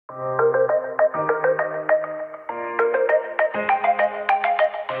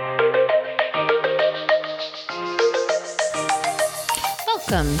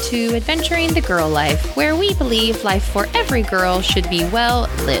Welcome to Adventuring the Girl Life, where we believe life for every girl should be well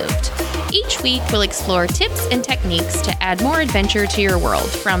lived. Each week, we'll explore tips and techniques to add more adventure to your world,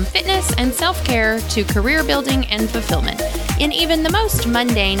 from fitness and self-care to career building and fulfillment, in even the most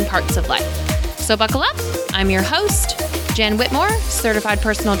mundane parts of life. So buckle up. I'm your host, Jen Whitmore, certified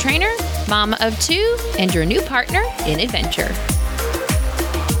personal trainer, mom of two, and your new partner in adventure.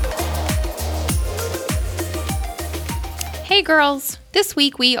 Hey girls, this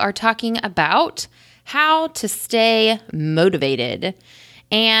week we are talking about how to stay motivated.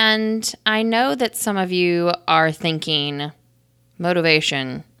 And I know that some of you are thinking,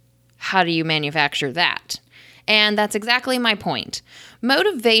 motivation, how do you manufacture that? And that's exactly my point.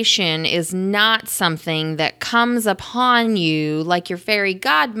 Motivation is not something that comes upon you like your fairy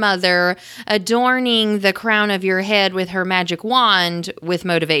godmother adorning the crown of your head with her magic wand with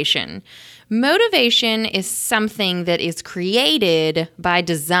motivation. Motivation is something that is created by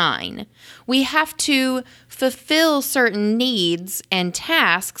design. We have to fulfill certain needs and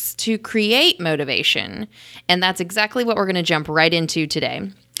tasks to create motivation. And that's exactly what we're going to jump right into today.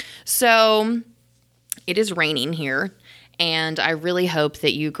 So it is raining here, and I really hope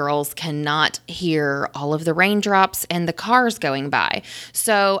that you girls cannot hear all of the raindrops and the cars going by.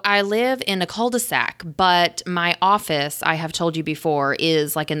 So I live in a cul-de-sac, but my office, I have told you before,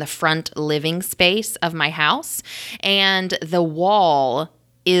 is like in the front living space of my house, and the wall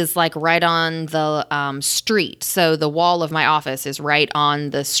is like right on the street. So the wall of my office is right on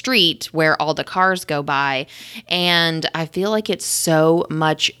the street where all the cars go by, and I feel like it's so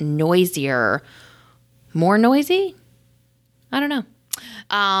much noisier. More noisy? I don't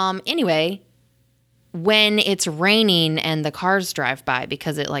know. Anyway, when it's raining and the cars drive by,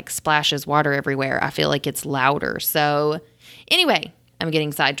 because it like splashes water everywhere, I feel like it's louder. So anyway, I'm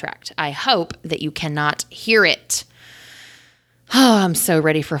getting sidetracked. I hope that you cannot hear it. Oh, I'm so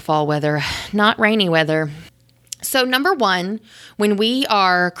ready for fall weather, not rainy weather. So number one, when we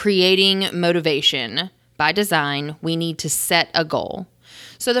are creating motivation by design, we need to set a goal.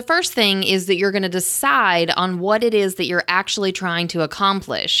 So the first thing is that you're going to decide on what it is that you're actually trying to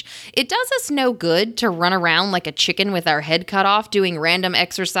accomplish. It does us no good to run around like a chicken with our head cut off doing random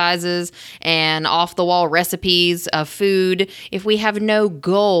exercises and off-the-wall recipes of food if we have no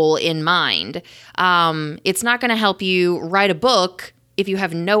goal in mind. It's not going to help you write a book if you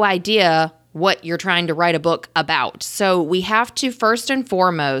have no idea what you're trying to write a book about. So we have to first and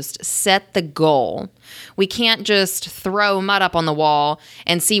foremost set the goal. We can't just throw mud up on the wall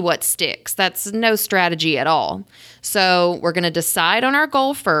and see what sticks. That's no strategy at all. So we're going to decide on our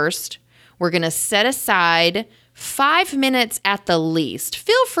goal first. We're going to set aside 5 minutes at the least.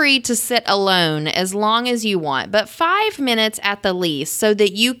 Feel free to sit alone as long as you want, but 5 minutes at the least so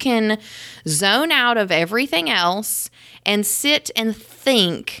that you can zone out of everything else and sit and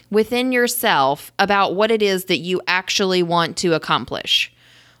think within yourself about what it is that you actually want to accomplish.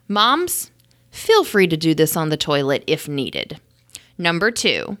 Moms, feel free to do this on the toilet if needed. Number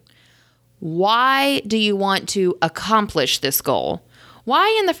 2, why do you want to accomplish this goal?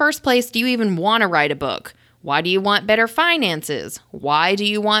 Why in the first place do you even want to write a book? Why do you want better finances? Why do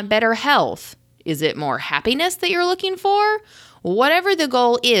you want better health? Is it more happiness that you're looking for? Whatever the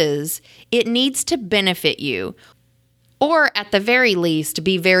goal is, it needs to benefit you, or at the very least,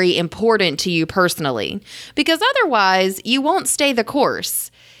 be very important to you personally, because otherwise you won't stay the course.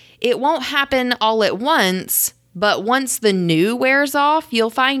 It won't happen all at once, but once the new wears off,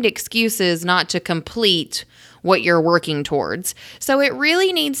 you'll find excuses not to complete what you're working towards. So it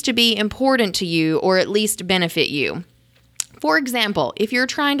really needs to be important to you, or at least benefit you. For example, if you're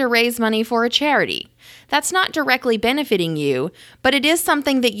trying to raise money for a charity, that's not directly benefiting you, but it is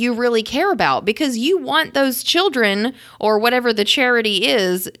something that you really care about because you want those children or whatever the charity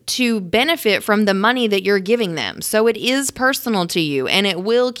is to benefit from the money that you're giving them. So it is personal to you and it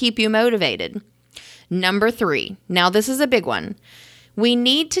will keep you motivated. Number 3, now this is a big one. We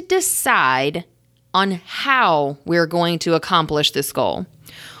need to decide on how we're going to accomplish this goal.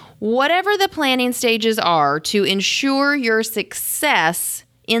 Whatever the planning stages are to ensure your success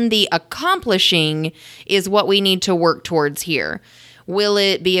in the accomplishing is what we need to work towards here. Will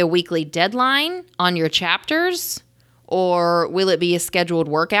it be a weekly deadline on your chapters? Or will it be a scheduled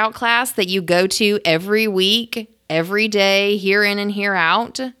workout class that you go to every week, every day, here in and here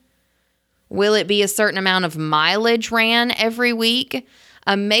out? Will it be a certain amount of mileage ran every week?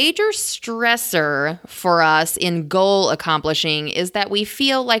 A major stressor for us in goal accomplishing is that we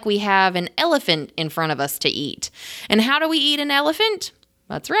feel like we have an elephant in front of us to eat. And how do we eat an elephant?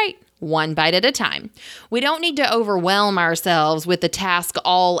 That's right, one bite at a time. We don't need to overwhelm ourselves with the task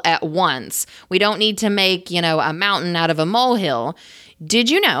all at once. We don't need to make, a mountain out of a molehill. Did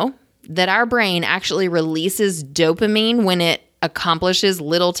you know that our brain actually releases dopamine when it accomplishes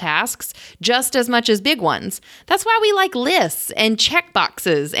little tasks just as much as big ones? That's why we like lists and check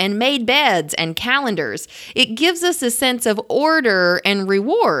boxes and made beds and calendars. It gives us a sense of order and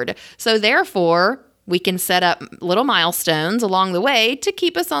reward. So therefore, we can set up little milestones along the way to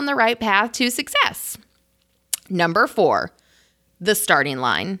keep us on the right path to success. Number 4, the starting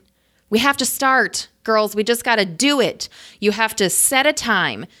line. We have to start, girls. We just got to do it. You have to set a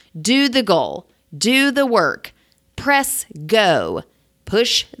time, do the goal, do the work, press go,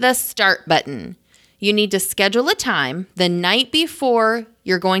 push the start button. You need to schedule a time the night before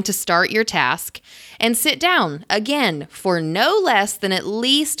you're going to start your task and sit down again for no less than at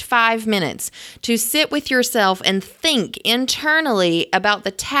least 5 minutes to sit with yourself and think internally about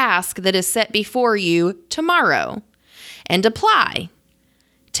the task that is set before you tomorrow and apply.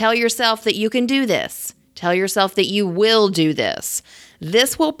 Tell yourself that you can do this. Tell yourself that you will do this.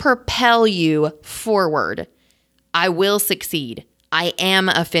 This will propel you forward. I will succeed. I am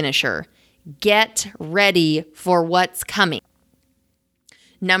a finisher. Get ready for what's coming.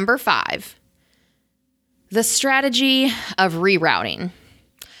 Number 5, the strategy of rerouting.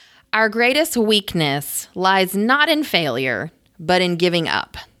 Our greatest weakness lies not in failure, but in giving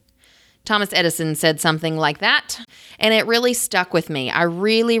up. Thomas Edison said something like that, and it really stuck with me. I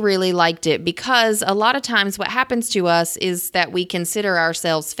really, really liked it because a lot of times what happens to us is that we consider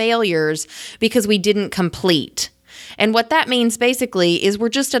ourselves failures because we didn't complete. And what that means basically is we're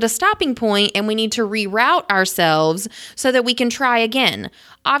just at a stopping point and we need to reroute ourselves so that we can try again.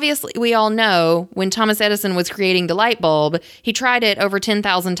 Obviously, we all know when Thomas Edison was creating the light bulb, he tried it over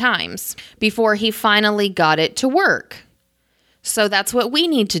 10,000 times before he finally got it to work. So that's what we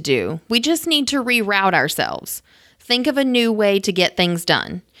need to do. We just need to reroute ourselves. Think of a new way to get things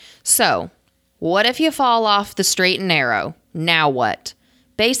done. So, what if you fall off the straight and narrow? Now what?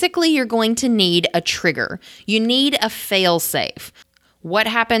 Basically, you're going to need a trigger. You need a fail-safe. What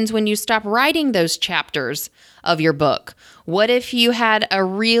happens when you stop writing those chapters of your book? What if you had a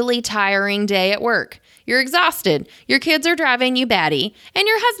really tiring day at work? You're exhausted, your kids are driving you batty, and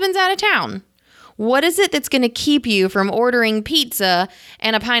your husband's out of town. What is it that's going to keep you from ordering pizza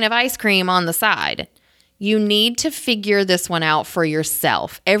and a pint of ice cream on the side? You need to figure this one out for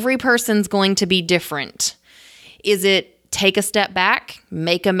yourself. Every person's going to be different. Is it take a step back,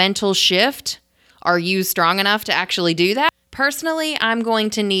 make a mental shift? Are you strong enough to actually do that? Personally, I'm going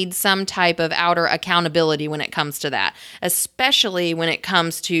to need some type of outer accountability when it comes to that, especially when it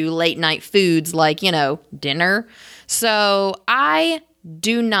comes to late night foods like, dinner. So I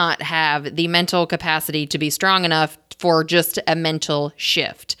do not have the mental capacity to be strong enough for just a mental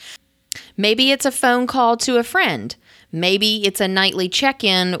shift. Maybe it's a phone call to a friend. Maybe it's a nightly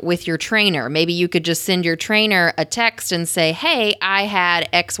check-in with your trainer. Maybe you could just send your trainer a text and say, hey, I had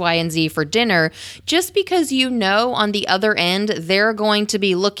X, Y, and Z for dinner, just because on the other end, they're going to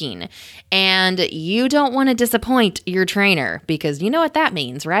be looking. And you don't want to disappoint your trainer because you know what that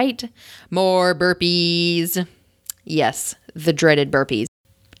means, right? More burpees. Yes, the dreaded burpees.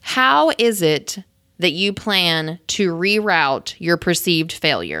 How is it that you plan to reroute your perceived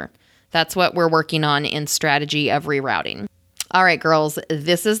failure? That's what we're working on in strategy of rerouting. All right, girls,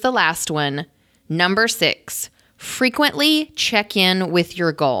 this is the last one. Number 6, frequently check in with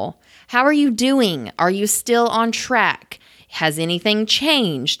your goal. How are you doing? Are you still on track? Has anything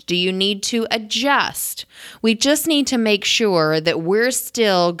changed? Do you need to adjust? We just need to make sure that we're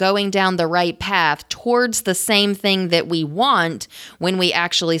still going down the right path towards the same thing that we want when we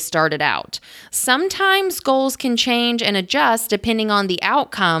actually started out. Sometimes goals can change and adjust depending on the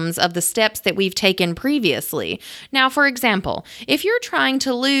outcomes of the steps that we've taken previously. Now, for example, if you're trying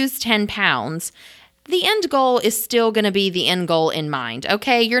to lose 10 pounds, the end goal is still going to be the end goal in mind,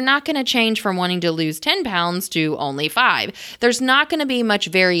 okay? You're not going to change from wanting to lose 10 pounds to only 5. There's not going to be much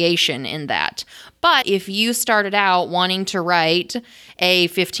variation in that. But if you started out wanting to write a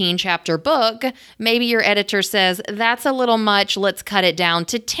 15-chapter book, maybe your editor says, that's a little much, let's cut it down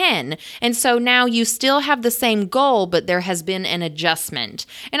to 10. And so now you still have the same goal, but there has been an adjustment.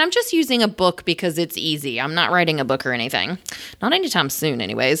 And I'm just using a book because it's easy. I'm not writing a book or anything. Not anytime soon,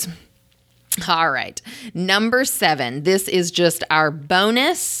 anyways. All right. Number 7. This is just our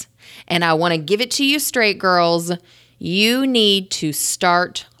bonus, and I want to give it to you straight, girls. You need to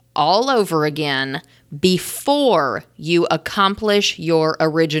start all over again before you accomplish your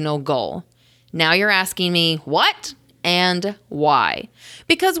original goal. Now you're asking me, what and why?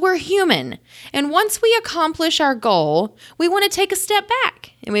 Because we're human, and once we accomplish our goal, we want to take a step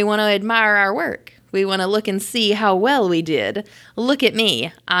back, and we want to admire our work. We want to look and see how well we did. Look at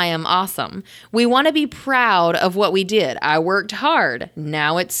me. I am awesome. We want to be proud of what we did. I worked hard.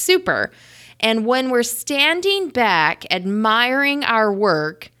 Now it's super. And when we're standing back, admiring our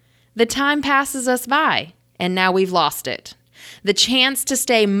work, the time passes us by, and now we've lost it. The chance to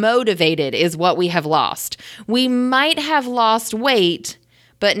stay motivated is what we have lost. We might have lost weight,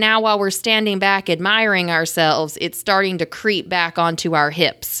 but now while we're standing back admiring ourselves, it's starting to creep back onto our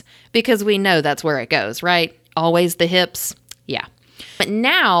hips because we know that's where it goes, right? Always the hips. Yeah. But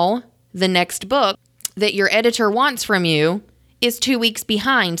now the next book that your editor wants from you is 2 weeks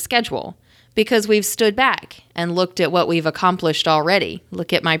behind schedule because we've stood back and looked at what we've accomplished already.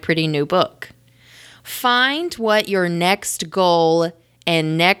 Look at my pretty new book. Find what your next goal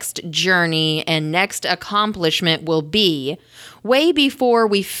and next journey and next accomplishment will be way before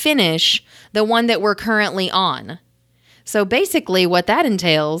we finish the one that we're currently on. So basically what that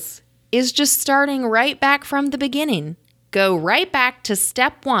entails is just starting right back from the beginning. Go right back to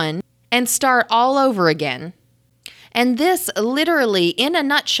step one and start all over again. And this literally, in a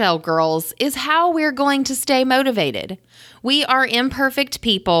nutshell, girls, is how we're going to stay motivated. We are imperfect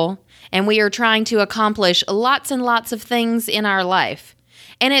people, and we are trying to accomplish lots and lots of things in our life.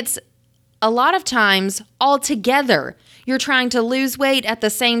 And it's a lot of times all together. You're trying to lose weight at the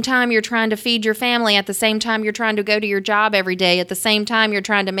same time you're trying to feed your family, at the same time you're trying to go to your job every day, at the same time you're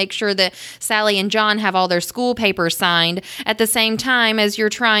trying to make sure that Sally and John have all their school papers signed, at the same time as you're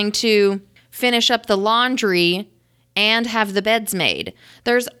trying to finish up the laundry and have the beds made.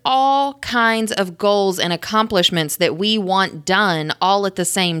 There's all kinds of goals and accomplishments that we want done all at the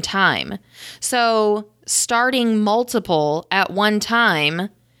same time. So starting multiple at one time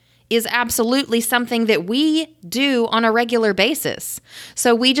is absolutely something that we do on a regular basis.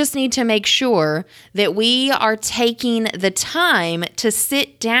 So we just need to make sure that we are taking the time to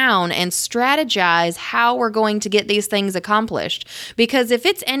sit down and strategize how we're going to get these things accomplished. Because if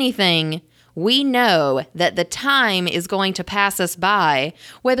it's anything, we know that the time is going to pass us by,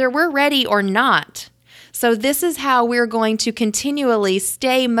 whether we're ready or not. So this is how we're going to continually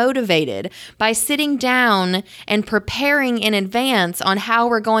stay motivated, by sitting down and preparing in advance on how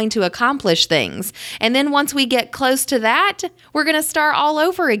we're going to accomplish things. And then once we get close to that, we're going to start all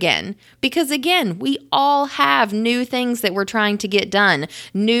over again. Because again, we all have new things that we're trying to get done,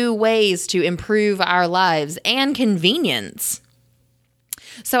 new ways to improve our lives and convenience.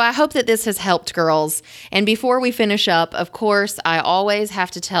 So I hope that this has helped, girls. And before we finish up, of course, I always have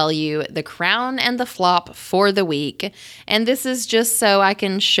to tell you the crown and the flop for the week. And this is just so I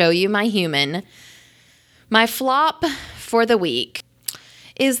can show you my human. My flop for the week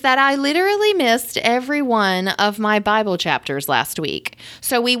is that I literally missed every one of my Bible chapters last week.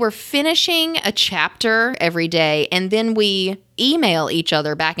 So we were finishing a chapter every day, and then we email each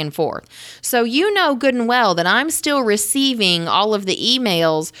other back and forth. So you know good and well that I'm still receiving all of the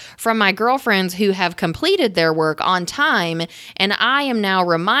emails from my girlfriends who have completed their work on time, and I am now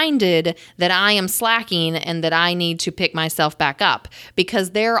reminded that I am slacking and that I need to pick myself back up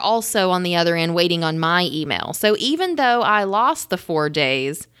because they're also on the other end waiting on my email. So even though I lost the 4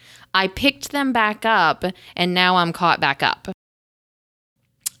 days, I picked them back up, and now I'm caught back up.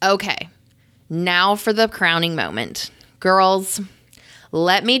 Okay, now for the crowning moment. Girls,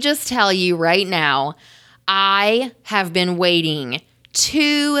 let me just tell you right now, I have been waiting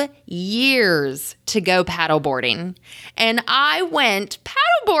 2 years to go paddleboarding, and I went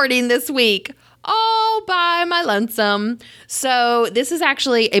paddleboarding this week all by my lonesome. So this is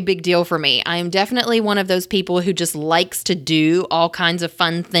actually a big deal for me. I am definitely one of those people who just likes to do all kinds of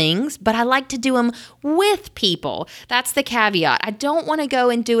fun things, but I like to do them with people. That's the caveat. I don't want to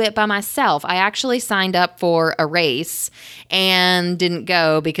go and do it by myself. I actually signed up for a race and didn't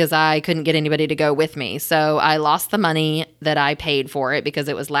go because I couldn't get anybody to go with me. So I lost the money that I paid for it because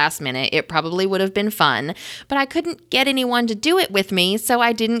it was last minute. It probably would have been fun, but I couldn't get anyone to do it with me, so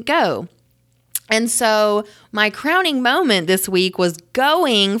I didn't go. And so my crowning moment this week was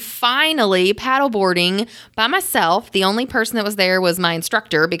going finally paddleboarding by myself. The only person that was there was my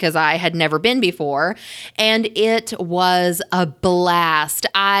instructor because I had never been before. And it was a blast.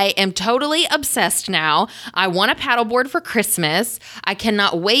 I am totally obsessed now. I want a paddleboard for Christmas. I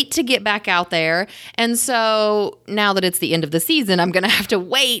cannot wait to get back out there. And so now that it's the end of the season, I'm going to have to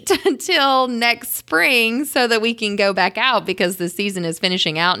wait until next spring so that we can go back out because the season is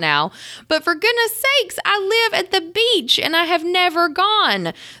finishing out now. But for goodness sakes, I live at the beach and I have never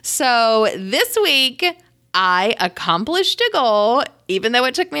gone. So this week I accomplished a goal, even though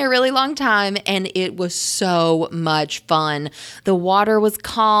it took me a really long time, and it was so much fun. The water was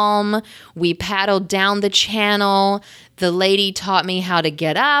calm. We paddled down the channel. The lady taught me how to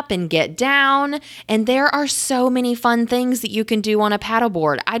get up and get down, and there are so many fun things that you can do on a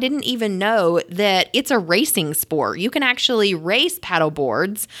paddleboard. I didn't even know that it's a racing sport. You can actually race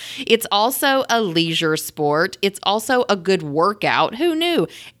paddleboards. It's also a leisure sport. It's also a good workout. Who knew?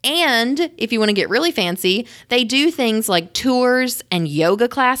 And if you want to get really fancy, they do things like tours and yoga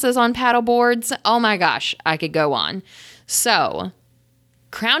classes on paddleboards. Oh my gosh, I could go on. So,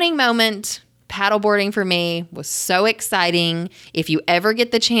 crowning moment. Paddleboarding for me was so exciting. If you ever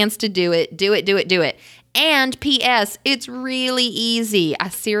get the chance to do it, do it, do it, do it. And P.S., it's really easy. I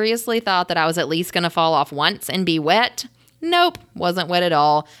seriously thought that I was at least going to fall off once and be wet. Nope, wasn't wet at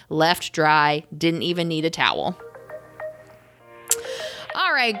all. Left dry, didn't even need a towel.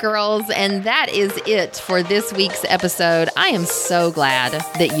 All right, girls, and that is it for this week's episode. I am so glad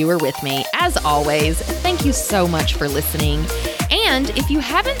that you were with me. As always, thank you so much for listening. And if you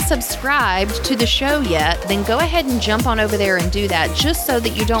haven't subscribed to the show yet, then go ahead and jump on over there and do that just so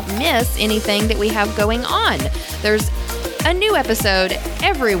that you don't miss anything that we have going on. There's a new episode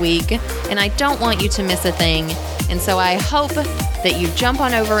every week, and I don't want you to miss a thing. And so I hope that you jump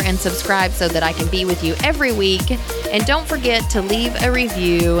on over and subscribe so that I can be with you every week. And don't forget to leave a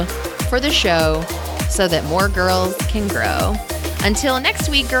review for the show so that more girls can grow. Until next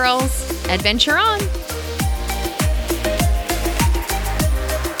week, girls, adventure on!